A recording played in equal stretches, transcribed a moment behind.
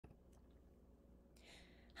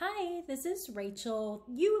Hi, this is Rachel.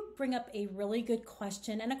 You bring up a really good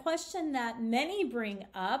question, and a question that many bring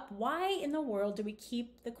up. Why in the world do we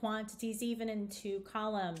keep the quantities even in two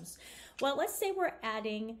columns? Well, let's say we're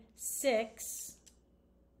adding 6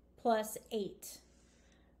 plus 8.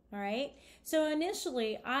 All right, so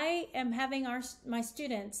initially I am having my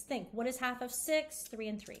students think, what is half of 6? 3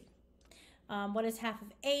 and 3. What is half of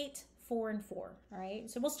 8? 4 and 4. All right,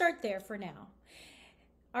 so we'll start there for now.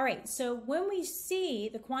 All right, so when we see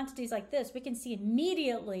the quantities like this, we can see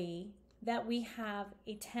immediately that we have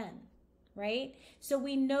a 10, right? So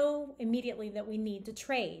we know immediately that we need to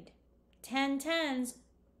trade. 10 tens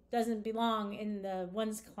doesn't belong in the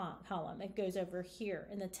ones column. It goes over here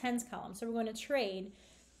in the tens column. So we're going to trade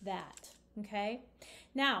that, okay?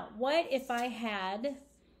 Now, what if I had,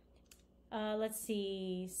 let's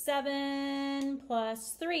see, 7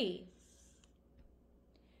 plus 3?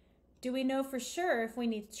 Do we know for sure if we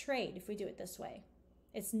need to trade if we do it this way?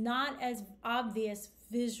 It's not as obvious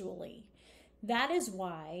visually. That is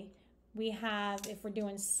why we have, if we're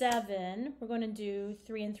doing 7, we're going to do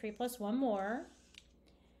 3 and 3 plus 1 more.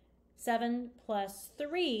 7 plus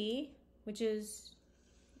 3, which is,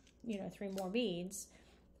 3 more beads.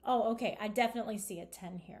 Oh, okay, I definitely see a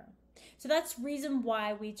 10 here. So that's reason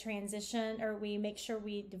why we transition, or we make sure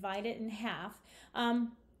we divide it in half.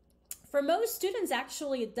 For most students,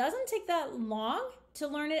 actually, it doesn't take that long to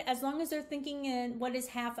learn it, as long as they're thinking in what is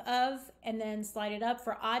half of and then slide it up.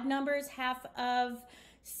 For odd numbers, half of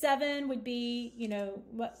 7 would be,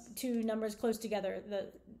 two numbers close together.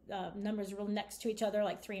 The numbers are real next to each other,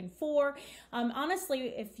 like 3 and 4.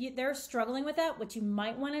 Honestly, if they're struggling with that, what you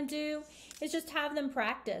might want to do is just have them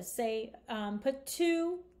practice. Say, put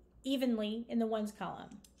 2 evenly in the ones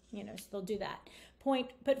column. So they'll do that.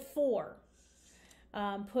 Put 4.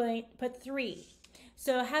 Put 3.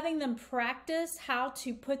 So having them practice how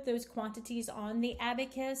to put those quantities on the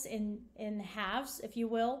abacus in halves, if you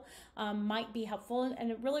will, might be helpful. And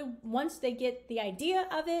it really, once they get the idea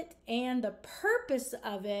of it and the purpose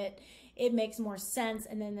of it, it makes more sense,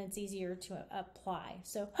 and then it's easier to apply.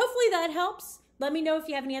 So hopefully that helps. Let me know if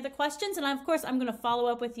you have any other questions, and of course I'm going to follow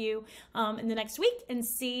up with you in the next week and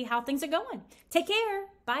see how things are going. Take care.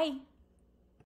 Bye.